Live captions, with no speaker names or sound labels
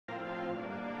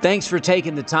Thanks for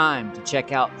taking the time to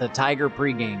check out the Tiger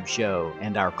Pregame Show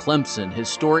and our Clemson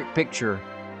historic picture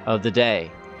of the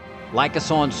day. Like us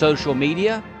on social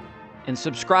media and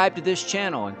subscribe to this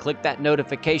channel and click that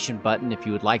notification button if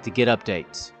you would like to get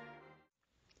updates.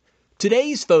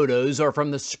 Today's photos are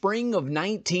from the spring of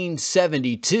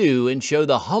 1972 and show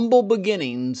the humble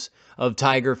beginnings of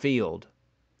Tiger Field.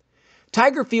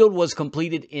 Tiger Field was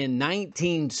completed in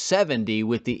 1970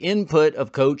 with the input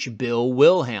of Coach Bill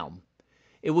Wilhelm.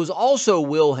 It was also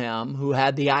Wilhelm who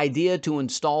had the idea to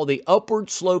install the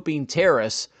upward-sloping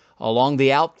terrace along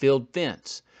the outfield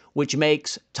fence, which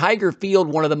makes Tiger Field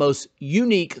one of the most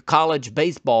unique college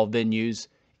baseball venues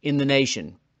in the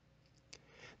nation.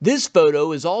 This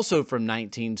photo is also from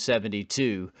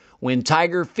 1972, when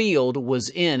Tiger Field was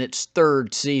in its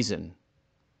third season.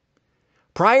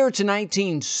 Prior to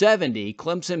 1970,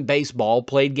 Clemson baseball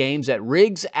played games at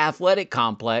Riggs Athletic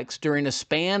Complex during a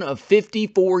span of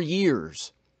 54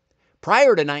 years.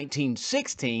 Prior to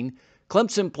 1916,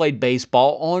 Clemson played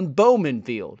baseball on Bowman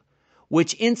Field,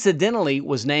 which incidentally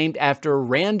was named after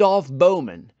Randolph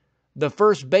Bowman, the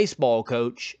first baseball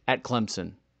coach at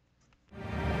Clemson.